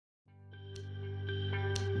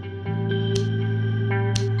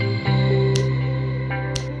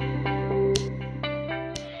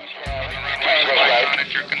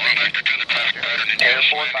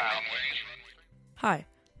Airport bound. Hi,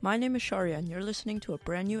 my name is Sharia, and you're listening to a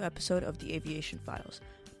brand new episode of the Aviation Files,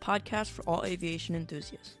 a podcast for all aviation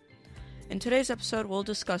enthusiasts. In today's episode, we'll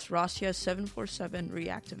discuss Rossiya's 747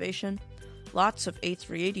 reactivation, lots of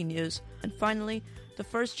A380 news, and finally, the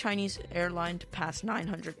first Chinese airline to pass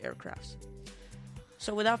 900 aircrafts.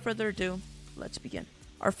 So without further ado, let's begin.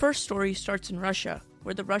 Our first story starts in Russia,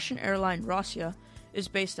 where the Russian airline Rossiya is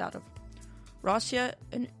based out of. Rossiya,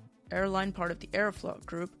 an airline part of the Aeroflot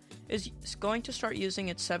group, is going to start using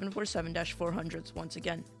its 747-400s once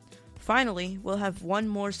again. Finally, we'll have one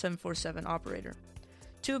more 747 operator.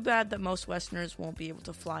 Too bad that most Westerners won't be able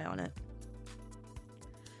to fly on it.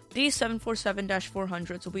 These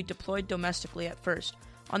 747-400s will be deployed domestically at first,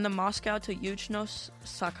 on the Moscow to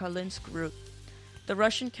Yuzhno-Sakhalinsk route. The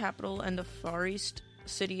Russian capital and the Far East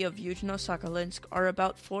city of Yuzhno-Sakhalinsk are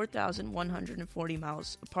about 4,140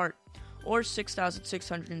 miles apart, or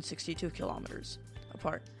 6,662 kilometers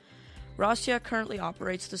apart. Rossiya currently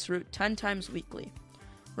operates this route 10 times weekly.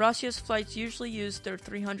 Rossiya's flights usually use their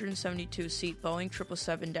 372-seat Boeing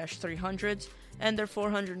 777-300s and their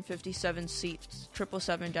 457-seat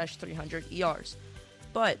 777-300 ERs.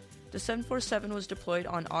 But the 747 was deployed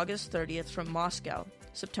on August 30th from Moscow,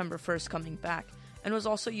 September 1st coming back, and was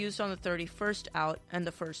also used on the 31st out and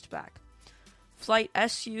the 1st back. Flight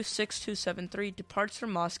SU-6273 departs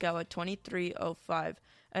from Moscow at 23:05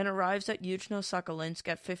 and arrives at Yuzhno-Sakhalinsk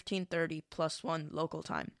at 15:30 plus 1 local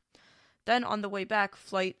time. Then on the way back,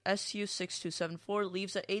 flight SU-6274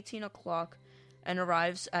 leaves at 18 o'clock and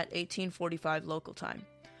arrives at 18:45 local time.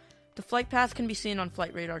 The flight path can be seen on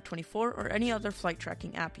Flight Radar 24 or any other flight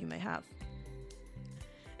tracking app you may have.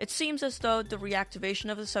 It seems as though the reactivation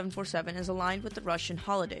of the 747 is aligned with the Russian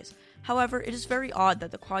holidays. However, it is very odd that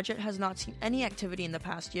the quadjet has not seen any activity in the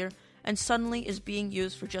past year and suddenly is being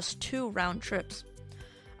used for just 2 round trips.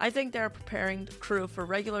 I think they are preparing the crew for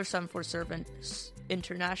regular 747s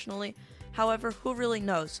internationally. However, who really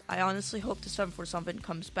knows? I honestly hope the 747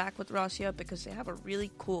 comes back with Rossiya because they have a really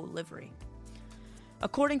cool livery.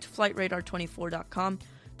 According to FlightRadar24.com,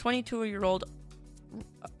 22-year-old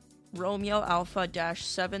Romeo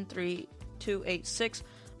Alpha-73286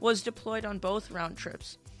 was deployed on both round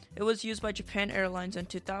trips. It was used by Japan Airlines in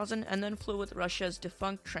 2000 and then flew with Russia's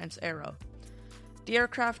defunct Trans-Aero. The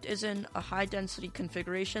aircraft is in a high-density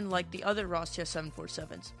configuration like the other Rossiya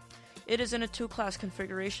 747s. It is in a 2-class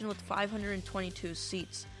configuration with 522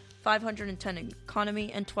 seats, 510 in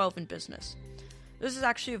economy and 12 in business. This is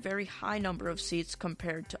actually a very high number of seats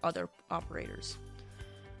compared to other operators.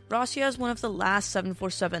 Rossiya is one of the last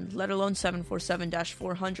 747, let alone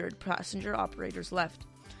 747-400 passenger operators left,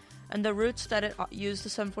 and the routes that it used the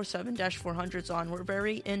 747-400s on were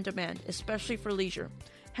very in demand, especially for leisure,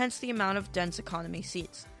 hence the amount of dense economy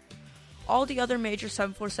seats. All the other major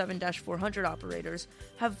 747-400 operators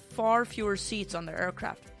have far fewer seats on their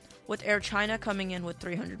aircraft, with Air China coming in with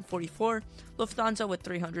 344, Lufthansa with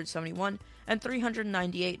 371, and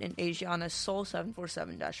 398 in Asiana's sole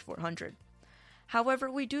 747-400. However,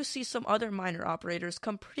 we do see some other minor operators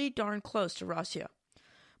come pretty darn close to Rossiya.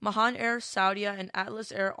 Mahan Air, Saudia, and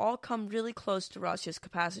Atlas Air all come really close to Rossiya's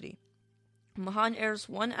capacity. Mahan Air's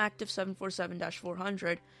one active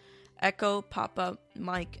 747-400, Echo Papa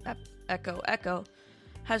Mike Echo Echo,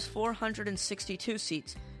 has 462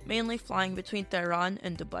 seats, mainly flying between Tehran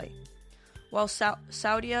and Dubai, while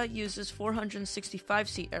Saudia uses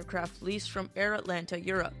 465-seat aircraft leased from Air Atlanta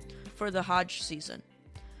Europe for the Hajj season.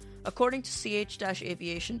 According to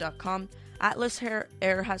ch-aviation.com, Atlas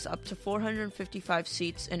Air has up to 455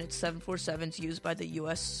 seats in its 747s used by the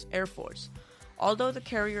U.S. Air Force, although the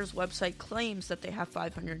carrier's website claims that they have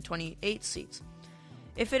 528 seats.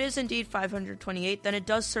 If it is indeed 528, then it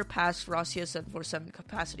does surpass Rossiya's 747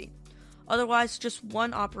 capacity. Otherwise, just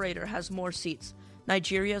one operator has more seats,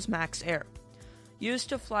 Nigeria's Max Air. Used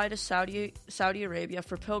to fly to Saudi Arabia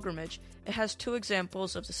for pilgrimage, it has 2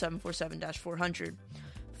 examples of the 747-400,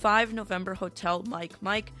 5 November Hotel Mike,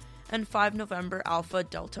 and 5 November Alpha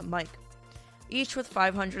Delta Mike, each with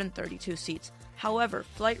 532 seats. However,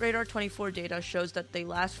 Flight Radar 24 data shows that they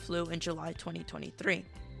last flew in July 2023.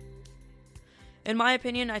 In my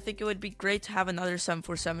opinion, I think it would be great to have another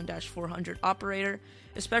 747-400 operator,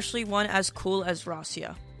 especially one as cool as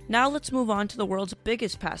Rossiya. Now let's move on to the world's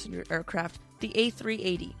biggest passenger aircraft, the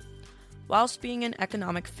A380. Whilst being an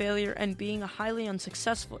economic failure and being a highly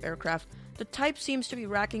unsuccessful aircraft, the type seems to be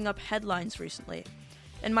racking up headlines recently.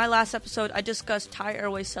 In my last episode, I discussed Thai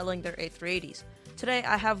Airways selling their A380s. Today,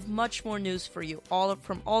 I have much more news for you,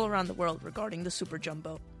 from all around the world regarding the Super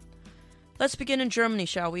Jumbo. Let's begin in Germany,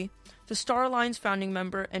 shall we? The Star Alliance founding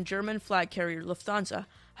member and German flag carrier Lufthansa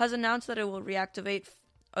has announced that it will reactivate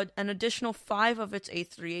an additional 5 of its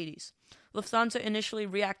A380s. Lufthansa initially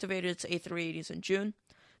reactivated its A380s in June.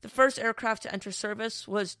 The first aircraft to enter service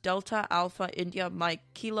was Delta Alpha India Mike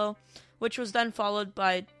Kilo, which was then followed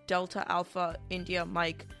by Delta Alpha India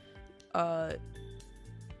Mike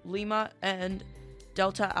Lima and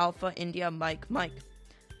Delta Alpha India Mike.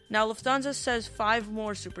 Now, Lufthansa says 5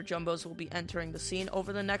 more Super Jumbos will be entering the scene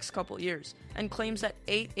over the next couple years, and claims that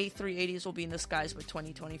 8 A380s will be in the skies by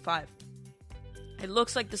 2025. It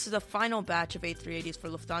looks like this is the final batch of A380s for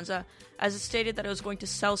Lufthansa, as it stated that it was going to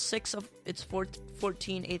sell 6 of its 14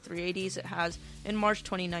 A380s it has in March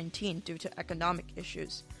 2019 due to economic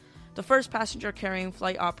issues. The first passenger-carrying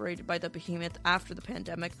flight operated by the behemoth after the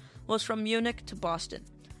pandemic was from Munich to Boston.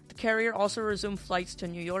 The carrier also resumed flights to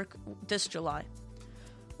New York this July.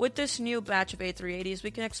 With this new batch of A380s,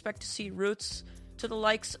 we can expect to see routes to the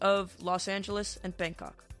likes of Los Angeles and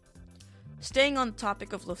Bangkok. Staying on the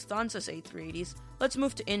topic of Lufthansa's A380s, let's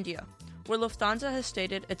move to India, where Lufthansa has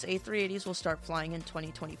stated its A380s will start flying in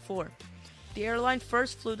 2024. The airline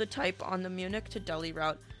first flew the type on the Munich to Delhi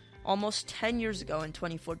route almost 10 years ago in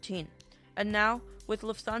 2014. And now, with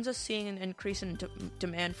Lufthansa seeing an increase in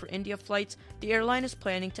demand for India flights, the airline is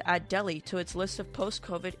planning to add Delhi to its list of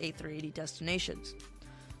post-COVID A380 destinations.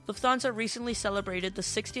 Lufthansa recently celebrated the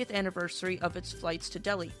 60th anniversary of its flights to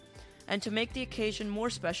Delhi, and to make the occasion more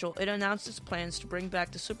special, it announced its plans to bring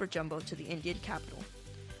back the Super Jumbo to the Indian capital.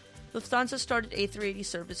 Lufthansa started A380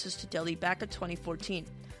 services to Delhi back in 2014,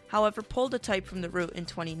 however pulled the type from the route in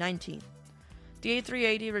 2019. The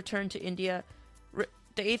A380s return to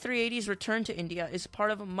India is part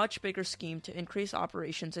of a much bigger scheme to increase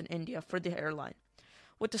operations in India for the airline.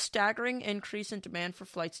 With the staggering increase in demand for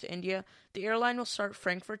flights to India, the airline will start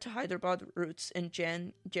Frankfurt to Hyderabad routes in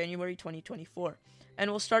January 2024,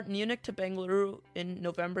 and will start Munich to Bengaluru in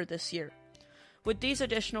November this year. With these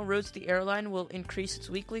additional routes, the airline will increase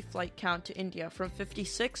its weekly flight count to India from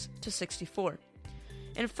 56 to 64.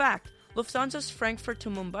 In fact, Lufthansa's Frankfurt to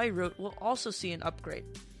Mumbai route will also see an upgrade.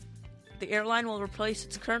 The airline will replace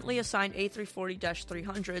its currently assigned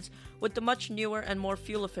A340-300s with the much newer and more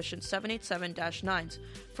fuel-efficient 787-9s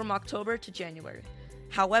from October to January.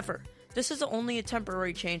 However, this is only a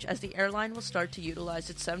temporary change, as the airline will start to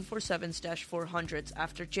utilize its 747-400s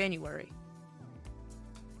after January.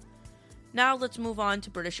 Now let's move on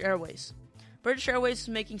to British Airways. British Airways is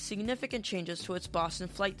making significant changes to its Boston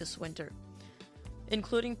flight this winter,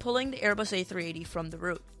 including pulling the Airbus A380 from the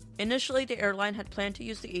route. Initially, the airline had planned to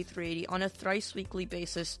use the A380 on a thrice-weekly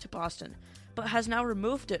basis to Boston, but has now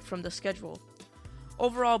removed it from the schedule.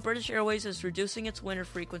 Overall, British Airways is reducing its winter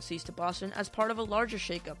frequencies to Boston as part of a larger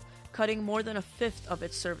shakeup, cutting more than a fifth of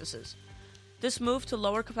its services. This move to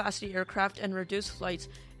lower capacity aircraft and reduce flights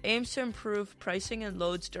aims to improve pricing and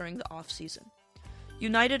loads during the off-season.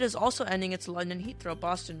 United is also ending its London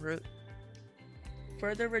Heathrow-Boston route,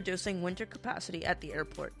 further reducing winter capacity at the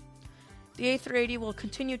airport. The A380 will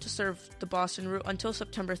continue to serve the Boston route until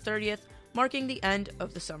September 30th, marking the end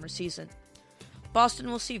of the summer season. Boston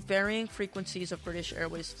will see varying frequencies of British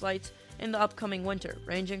Airways flights in the upcoming winter,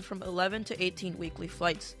 ranging from 11 to 18 weekly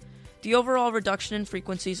flights. The overall reduction in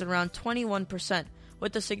frequency is around 21%,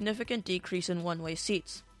 with a significant decrease in one-way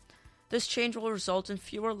seats. This change will result in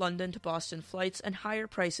fewer London to Boston flights and higher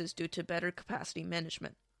prices due to better capacity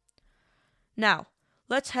management. Now,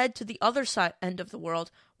 let's head to the other end of the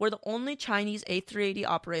world, where the only Chinese A380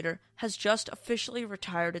 operator has just officially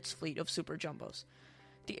retired its fleet of Super Jumbos.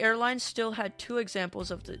 The airline still had 2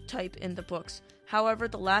 examples of the type in the books, however,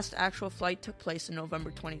 the last actual flight took place in November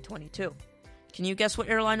 2022. Can you guess what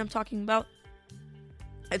airline I'm talking about?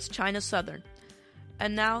 It's China Southern.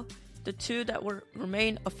 And now, the 2 that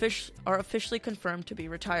remain are officially confirmed to be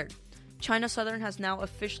retired. China Southern has now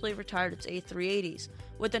officially retired its A380s,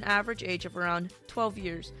 with an average age of around 12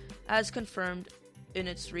 years, as confirmed in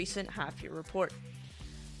its recent half-year report.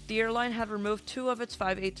 The airline had removed 2 of its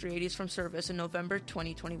 5 A380s from service in November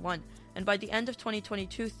 2021, and by the end of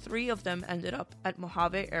 2022, 3 of them ended up at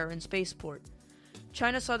Mojave Air and Spaceport.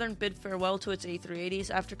 China Southern bid farewell to its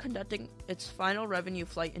A380s after conducting its final revenue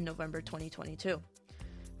flight in November 2022.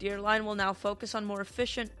 The airline will now focus on more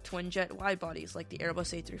efficient twin-jet wide-bodies like the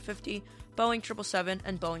Airbus A350, Boeing 777,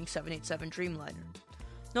 and Boeing 787 Dreamliner.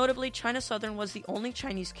 Notably, China Southern was the only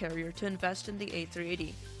Chinese carrier to invest in the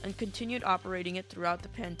A380 and continued operating it throughout the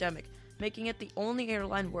pandemic, making it the only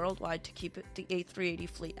airline worldwide to keep the A380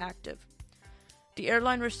 fleet active. The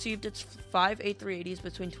airline received its 5 A380s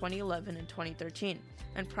between 2011 and 2013,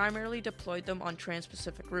 and primarily deployed them on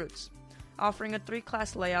trans-Pacific routes, offering a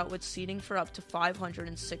 3-class layout with seating for up to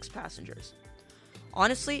 506 passengers.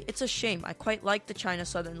 Honestly, it's a shame. I quite like the China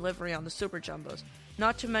Southern livery on the Super Jumbos,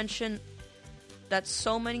 not to mention that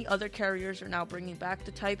so many other carriers are now bringing back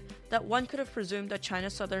the type that one could have presumed that China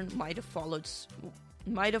Southern might have followed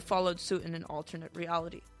suit in an alternate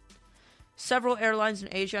reality. Several airlines in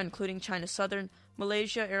Asia, including China Southern,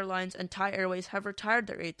 Malaysia Airlines, and Thai Airways, have retired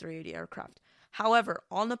their A380 aircraft. However,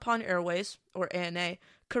 All Nippon Airways, or ANA,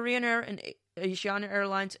 Korean Air and Asiana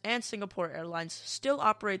Airlines, and Singapore Airlines still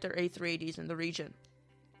operate their A380s in the region,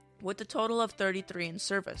 with a total of 33 in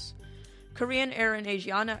service. Korean Air and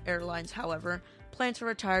Asiana Airlines, however, plan to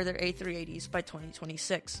retire their A380s by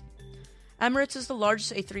 2026. Emirates is the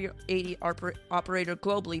largest A380 operator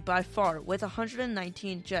globally by far, with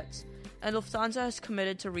 119 jets, and Lufthansa has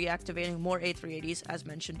committed to reactivating more A380s as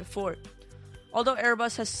mentioned before. Although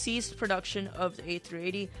Airbus has ceased production of the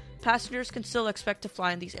A380, passengers can still expect to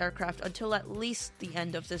fly in these aircraft until at least the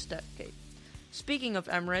end of this decade. Speaking of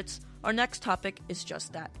Emirates, our next topic is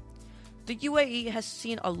just that. The UAE has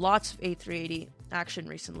seen a lot of A380 action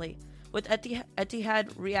recently, with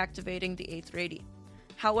Etihad reactivating the A380.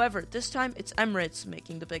 However, this time it's Emirates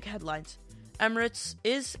making the big headlines. Emirates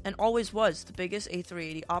is and always was the biggest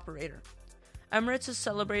A380 operator. Emirates is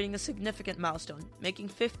celebrating a significant milestone, making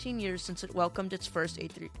 15 years since it welcomed its first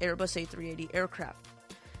Airbus A380 aircraft.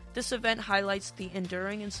 This event highlights the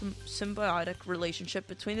enduring and symbiotic relationship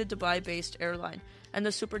between the Dubai-based airline and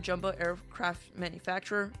the super jumbo aircraft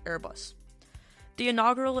manufacturer Airbus. The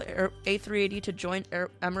inaugural A380 to join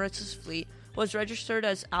Emirates' fleet was registered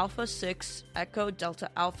as Alpha 6 Echo Delta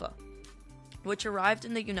Alpha, which arrived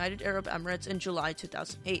in the United Arab Emirates in July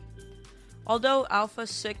 2008. Although Alpha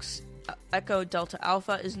 6 Echo Delta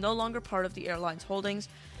Alpha is no longer part of the airline's holdings,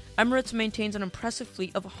 Emirates maintains an impressive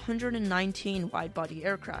fleet of 119 wide-body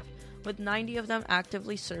aircraft, with 90 of them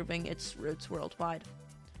actively serving its routes worldwide.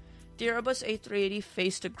 The Airbus A380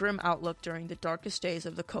 faced a grim outlook during the darkest days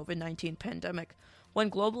of the COVID-19 pandemic, when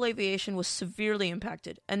global aviation was severely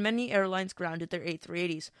impacted and many airlines grounded their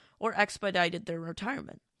A380s or expedited their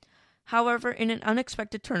retirement. However, in an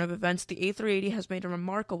unexpected turn of events, the A380 has made a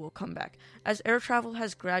remarkable comeback, as air travel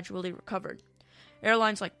has gradually recovered.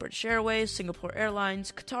 Airlines like British Airways, Singapore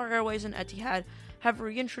Airlines, Qatar Airways, and Etihad have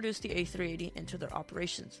reintroduced the A380 into their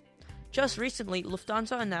operations. Just recently,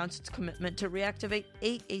 Lufthansa announced its commitment to reactivate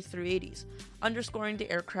 8 A380s, underscoring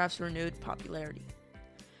the aircraft's renewed popularity.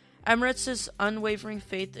 Emirates' unwavering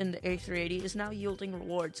faith in the A380 is now yielding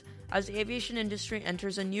rewards, as the aviation industry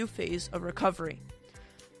enters a new phase of recovery.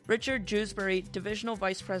 Richard Dewsbury, Divisional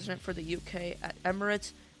Vice President for the UK at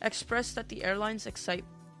Emirates, expressed that the airline's excitement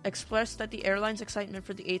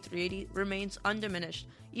for the A380 remains undiminished,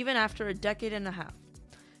 even after a decade and a half.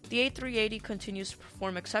 The A380 continues to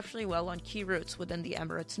perform exceptionally well on key routes within the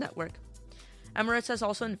Emirates network. Emirates has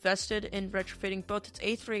also invested in retrofitting both its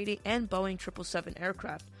A380 and Boeing 777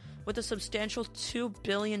 aircraft, with a substantial $2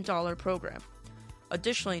 billion program.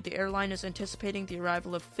 Additionally, the airline is anticipating the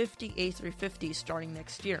arrival of 50 A350s starting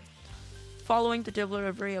next year, followed by the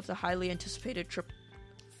delivery of the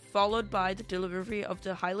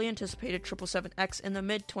highly anticipated 777X in the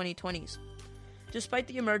mid-2020s. Despite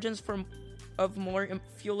the emergence of more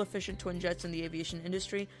fuel-efficient twin jets in the aviation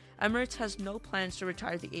industry, Emirates has no plans to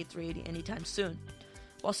retire the A380 anytime soon.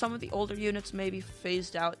 While some of the older units may be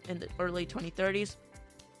phased out in the early 2030s,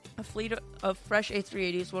 a fleet of fresh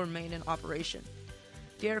A380s will remain in operation.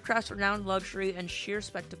 The aircraft's renowned luxury and sheer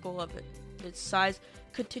spectacle of its size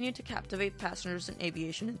continue to captivate passengers and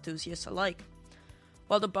aviation enthusiasts alike.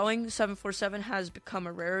 While the Boeing 747 has become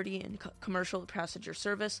a rarity in commercial passenger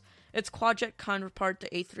service, its quadjet counterpart, the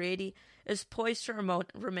A380, is poised to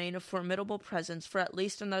remain a formidable presence for at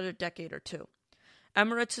least another decade or two.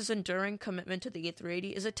 Emirates' enduring commitment to the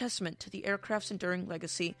A380 is a testament to the aircraft's enduring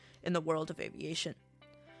legacy in the world of aviation.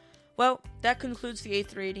 Well, that concludes the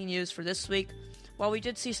A380 news for this week. While we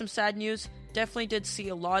did see some sad news, definitely did see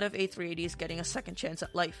a lot of A380s getting a second chance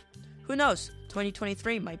at life. Who knows,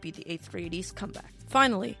 2023 might be the A380's comeback.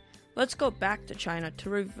 Finally, let's go back to China to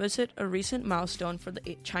revisit a recent milestone for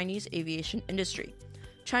the Chinese aviation industry.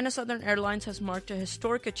 China Southern Airlines has marked a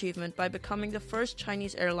historic achievement by becoming the first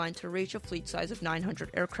Chinese airline to reach a fleet size of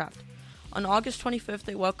 900 aircraft. On August 25th,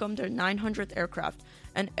 they welcomed their 900th aircraft,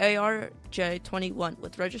 an ARJ-21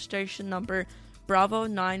 with registration number Bravo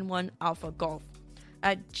 91 Alpha Golf,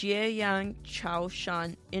 at Jieyang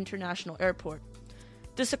Chaoshan International Airport.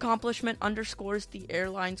 This accomplishment underscores the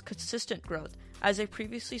airline's consistent growth, as they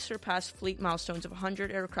previously surpassed fleet milestones of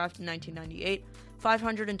 100 aircraft in 1998,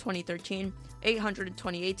 500 in 2013, 800 in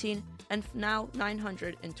 2018, and now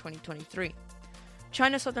 900 in 2023.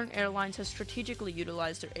 China Southern Airlines has strategically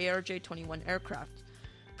utilized their ARJ-21 aircraft,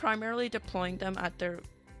 primarily deploying them at their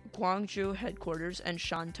Guangzhou headquarters and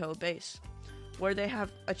Shantou base. where they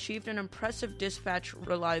have achieved an impressive dispatch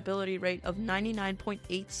reliability rate of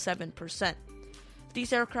 99.87%.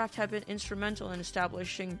 These aircraft have been instrumental in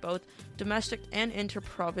establishing both domestic and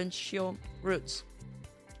interprovincial routes,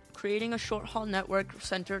 creating a short-haul network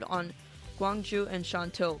centered on Guangzhou and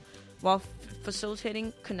Shantou, while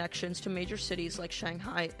facilitating connections to major cities like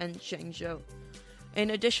Shanghai and Zhengzhou. In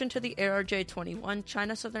addition to the ARJ-21,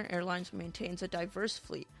 China Southern Airlines maintains a diverse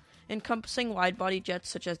fleet, encompassing wide-body jets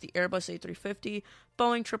such as the Airbus A350,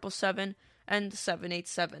 Boeing 777, and the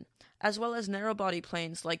 787, as well as narrow-body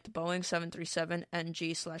planes like the Boeing 737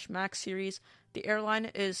 NG/MAX series. The airline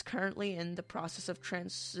is currently in the process of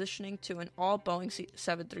transitioning to an all-Boeing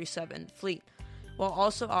 737 fleet, while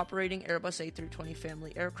also operating Airbus A320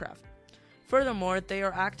 family aircraft. Furthermore, they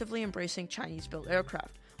are actively embracing Chinese-built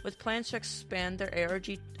aircraft, with plans to expand their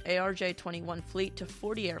ARJ-21 fleet to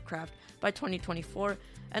 40 aircraft by 2024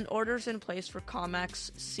 and orders in place for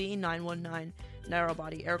COMAC's C919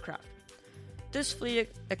 narrow-body aircraft. This fleet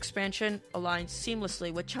expansion aligns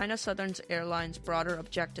seamlessly with China Southern Airlines' broader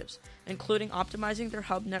objectives, including optimizing their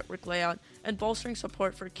hub network layout and bolstering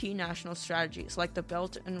support for key national strategies like the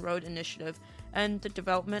Belt and Road Initiative and the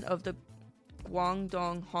development of the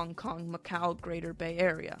Guangdong, Hong Kong, Macau Greater Bay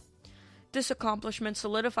Area. This accomplishment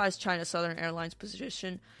solidifies China Southern Airlines'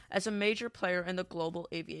 position as a major player in the global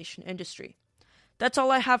aviation industry. That's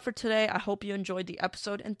all I have for today. I hope you enjoyed the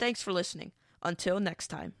episode, and thanks for listening. Until next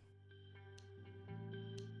time.